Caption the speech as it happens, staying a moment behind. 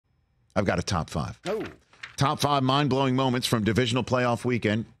I've got a top 5. Oh. Top 5 mind-blowing moments from divisional playoff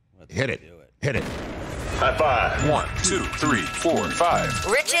weekend. Hit it. Hit it. High five. 1, 2, 3, 4, 5.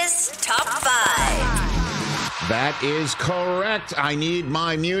 Rich's top 5. That is correct. I need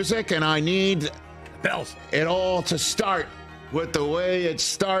my music, and I need Bells. it all to start with the way it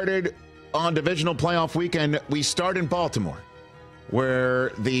started on divisional playoff weekend. We start in Baltimore, where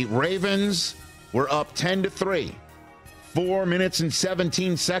the Ravens were up 10-3. 4 minutes and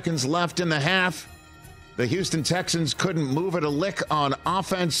 17 seconds left in the half. The Houston Texans couldn't move it a lick on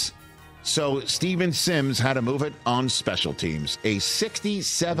offense, so Steven Sims had to move it on special teams. A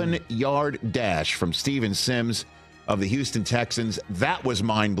 67-yard dash from Steven Sims of the Houston Texans. That was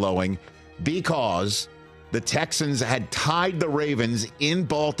mind-blowing because the Texans had tied the Ravens in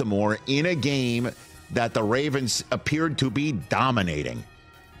Baltimore in a game that the Ravens appeared to be dominating.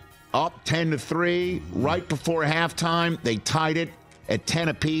 Up 10-3 right before halftime. They tied it at 10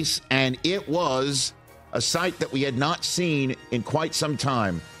 apiece, and it was a sight that we had not seen in quite some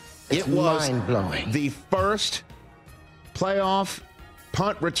time. It was mind-blowing. The first playoff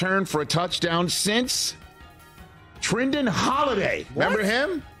punt return for a touchdown since Trindon Holiday. Remember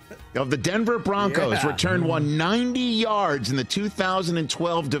him? Of the Denver Broncos, returned 190 yards in the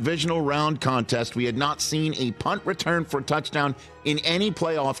 2012 Divisional Round contest. We had not seen a punt return for a touchdown in any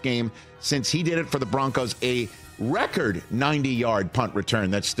playoff game since he did it for the Broncos. A record 90-yard punt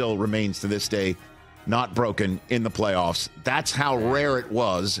return that still remains to this day not broken in the playoffs. That's how rare it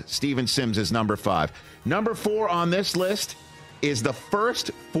was. Steven Sims is number 5. Number 4 on this list is the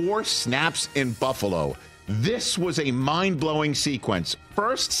first 4 snaps in Buffalo. This was a mind-blowing sequence.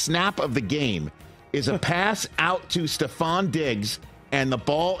 First snap of the game is a pass out to Stephon Diggs, and the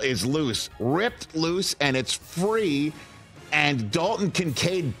ball is loose, ripped loose, and it's free, and Dalton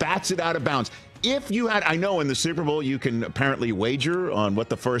Kincaid bats it out of bounds. If you had, I know in the Super Bowl you can apparently wager on what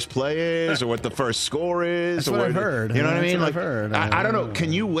the first play is or what the first score is. That's or what I've heard. You know what I mean? Like, I've heard. I don't know.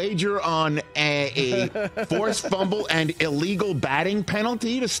 Can you wager on a forced fumble and illegal batting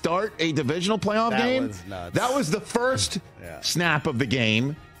penalty to start a divisional playoff game? Was nuts. That was the first snap of the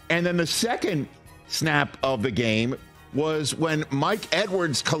game. And then the second snap of the game was when Mike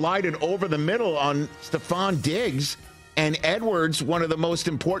Edwards collided over the middle on Stephon Diggs. And Edwards, one of the most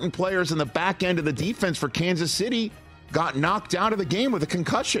important players in the back end of the defense for Kansas City, got knocked out of the game with a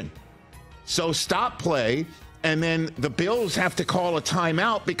concussion. So stop play, and then the Bills have to call a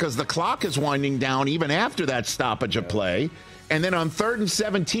timeout because the clock is winding down even after that stoppage of play. And then on 3rd and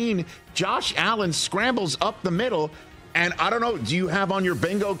 17, Josh Allen scrambles up the middle. And I don't know, do you have on your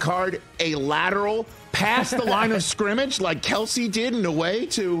bingo card a lateral past the line of scrimmage like Kelsey did in a way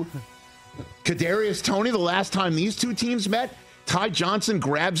to Kadarius Toney the last time these two teams met? Ty Johnson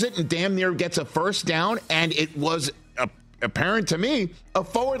grabs it and damn near gets a first down, and it was apparent to me a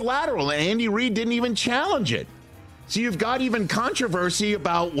forward lateral, and Andy Reid didn't even challenge it. So you've got even controversy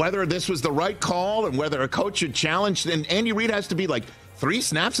about whether this was the right call and whether a coach should challenge. And Andy Reid has to be like 3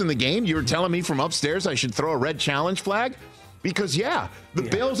 snaps in the game. You were telling me from upstairs I should throw a red challenge flag? Because, the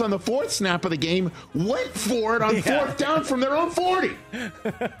Bills on the 4th snap of the game went for it on 4th down from their own 40.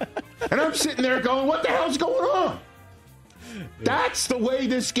 And I'm sitting there going, what the hell's going on? That's the way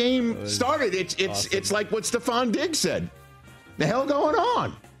this game started. It's like what Stephon Diggs said. The hell going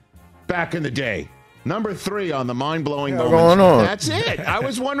on back in the day? Number 3 on the mind-blowing moments. Going on? That's it. I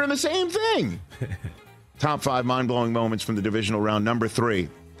was wondering the same thing. Top 5 mind-blowing moments from the divisional round. Number 3.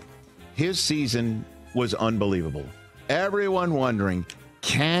 His season was unbelievable. Everyone wondering,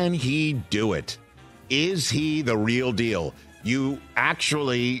 can he do it? Is he the real deal? You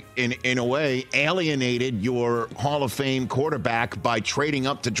actually, in a way, alienated your Hall of Fame quarterback by trading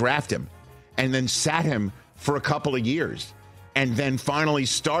up to draft him and then sat him for a couple of years and then finally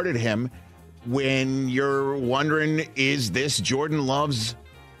started him when you're wondering, is this Jordan Love's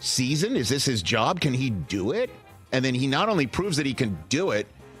season? Is this his job? Can he do it? And then he not only proves that he can do it,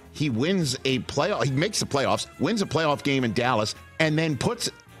 he wins a playoff. He makes the playoffs, wins a playoff game in Dallas, and then puts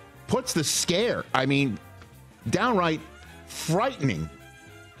the scare. I mean, downright frightening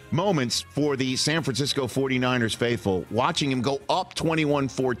moments for the San Francisco 49ers faithful, watching him go up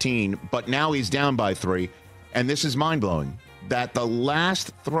 21-14, but now he's down by 3. And this is mind-blowing that the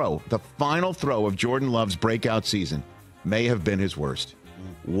last throw, the final throw of Jordan Love's breakout season may have been his worst.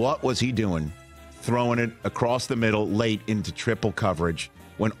 What was he doing? Throwing it across the middle late into triple coverage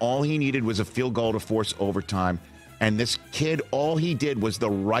when all he needed was a field goal to force overtime. And this kid, all he did was the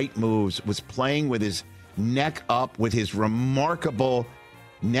right moves, was playing with his neck up, with his remarkable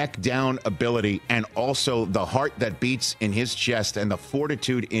neck down ability, and also the heart that beats in his chest and the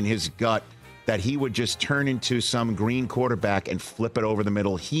fortitude in his gut that he would just turn into some green quarterback and flip it over the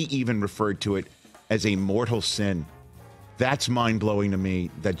middle. He even referred to it as a mortal sin. That's mind-blowing to me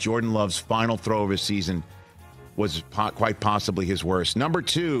that Jordan Love's final throw of his season was quite possibly his worst. Number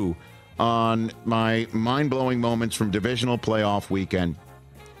 2 on my mind-blowing moments from divisional playoff weekend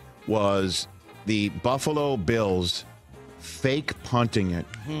was the Buffalo Bills fake punting it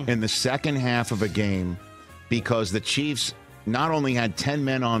in the second half of a game because the Chiefs not only had 10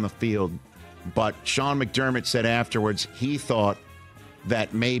 men on the field, but Sean McDermott said afterwards he thought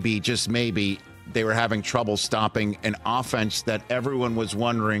that maybe, just maybe, they were having trouble stopping an offense that everyone was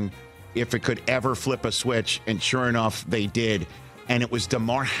wondering if it could ever flip a switch, and sure enough, they did. And it was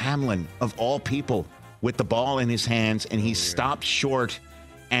Damar Hamlin, of all people, with the ball in his hands, and he stopped short,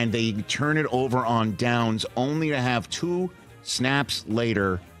 and they turn it over on downs, only to have 2 snaps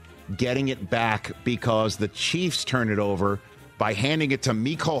later getting it back because the Chiefs turned it over by handing it to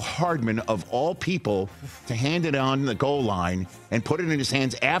Mecole Hardman, of all people, to hand it on the goal line and put it in his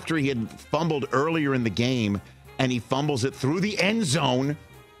hands after he had fumbled earlier in the game, and he fumbles it through the end zone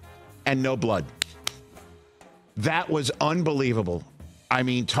and no blood. That was unbelievable. I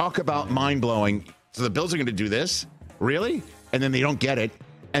mean, talk about mind-blowing. So the Bills are going to do this? Really? And then they don't get it.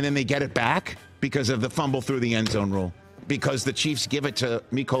 And then they get it back because of the fumble through the end zone rule. Because the Chiefs give it to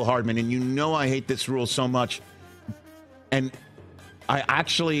Mecole Hardman. And you know I hate this rule so much. And I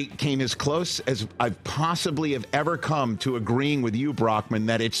actually came as close as I possibly have ever come to agreeing with you, Brockman,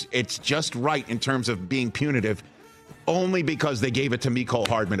 that it's just right in terms of being punitive, only because they gave it to Mecole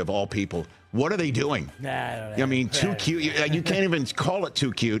Hardman, of all people. What are they doing? I mean, too cute. You can't even call it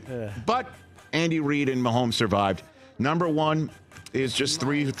too cute. But Andy Reid and Mahomes survived. Number 1 is just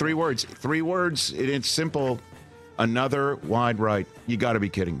three words. 3 words. It's simple. Another wide right. You got to be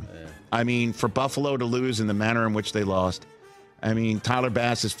kidding me. I mean, for Buffalo to lose in the manner in which they lost. I mean, Tyler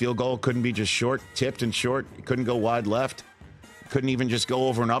Bass's field goal couldn't be just short, tipped and short. It couldn't go wide left. Couldn't even just go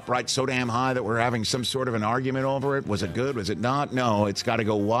over an upright so damn high that we're having some sort of an argument over it. Was it good? Was it not? No, it's got to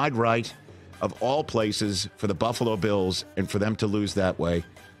go wide right, of all places, for the Buffalo Bills, and for them to lose that way.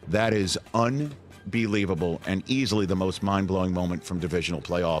 That is unbelievable and easily the most mind-blowing moment from divisional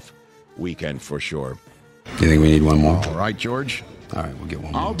playoff weekend for sure. You think we need one more? All right, George. All right, we'll get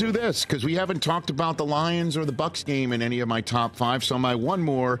one more. I'll do this because we haven't talked about the Lions or the Bucs game in any of my top 5. So my one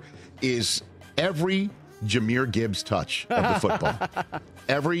more is every Jahmyr Gibbs touch of the football.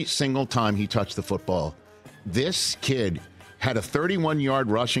 Every single time he touched the football. This kid had a 31-yard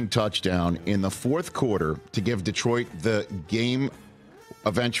rushing touchdown in the fourth quarter to give Detroit the game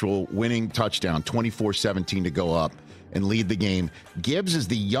eventual winning touchdown, 24-17 to go up and lead the game. Gibbs is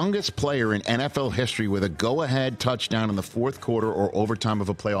the youngest player in NFL history with a go-ahead touchdown in the fourth quarter or overtime of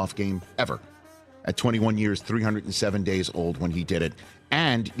a playoff game ever. At 21 years, 307 days old when he did it.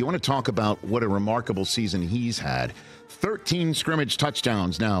 And you want to talk about what a remarkable season he's had. 13 scrimmage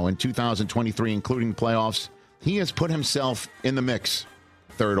touchdowns now in 2023, including playoffs. He has put himself in the mix.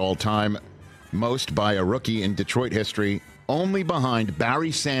 Third all-time, most by a rookie in Detroit history, only behind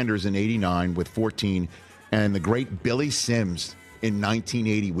Barry Sanders in 89 with 14 and the great Billy Sims in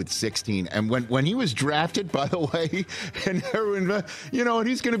 1980 with 16. And when he was drafted, by the way, and everyone, and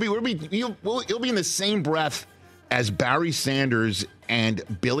he's going to be, he'll be in the same breath as Barry Sanders and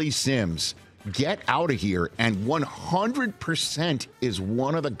Billy Sims. Get out of here. And 100% is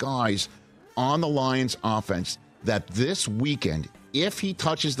one of the guys on the Lions offense that this weekend, if he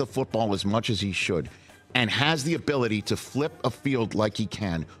touches the football as much as he should and has the ability to flip a field like he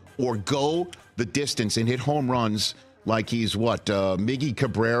can or go the distance and hit home runs like he's Miggy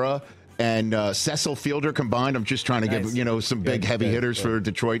Cabrera and Cecil Fielder combined. I'm just trying to give some big heavy hitters for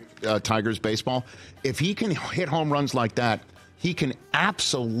Detroit Tigers baseball. If he can hit home runs like that, he can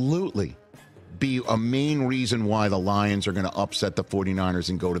absolutely be a main reason why the Lions are going to upset the 49ers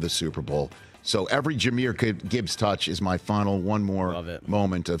and go to the Super Bowl. So every Jahmyr Gibbs touch is my final one more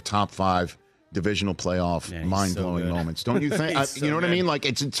moment of top 5 divisional playoff mind-blowing moments. Don't you think? You know what I mean? Like,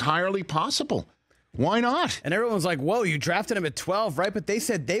 it's entirely possible. Why not? And everyone's like, whoa, you drafted him at 12, right? But they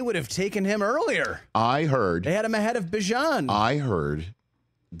said they would have taken him earlier. I heard. They had him ahead of Bijan. I heard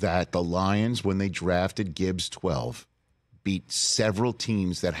that the Lions, when they drafted Gibbs 12, beat several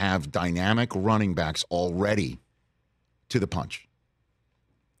teams that have dynamic running backs already to the punch.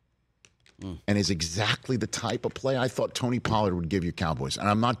 And is exactly the type of play I thought Tony Pollard would give you Cowboys. And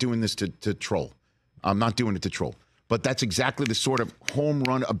I'm not doing this to troll. I'm not doing it to troll. But that's exactly the sort of home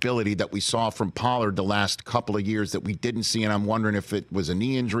run ability that we saw from Pollard the last couple of years that we didn't see. And I'm wondering if it was a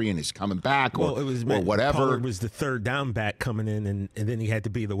knee injury and he's coming back or whatever. Pollard was the third down back coming in, and then he had to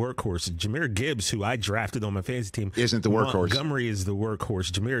be the workhorse. Jameer Gibbs, who I drafted on my fantasy team, isn't the workhorse. Montgomery is the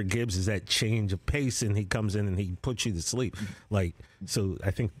workhorse. Jameer Gibbs is that change of pace, and he comes in and he puts you to sleep. So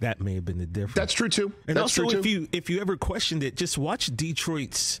I think that may have been the difference. That's true, too. And also, if you ever questioned it, just watch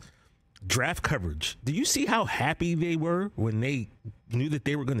Detroit's draft coverage. Do you see how happy they were when they knew that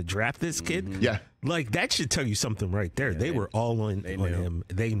they were going to draft this kid? Yeah. That should tell you something right there. They were all in on him.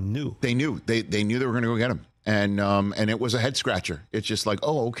 They knew. They knew they were going to go get him. And it was a head scratcher. It's just like,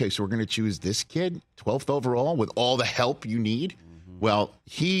 oh, okay, so we're going to choose this kid, 12th overall, with all the help you need. Well,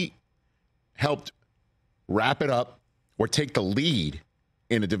 he helped wrap it up or take the lead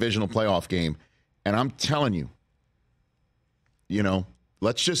in a divisional playoff game. And I'm telling you,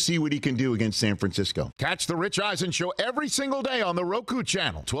 let's just see what he can do against San Francisco. Catch the Rich Eisen Show every single day on the Roku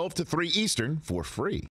channel, 12 to 3 Eastern, for free.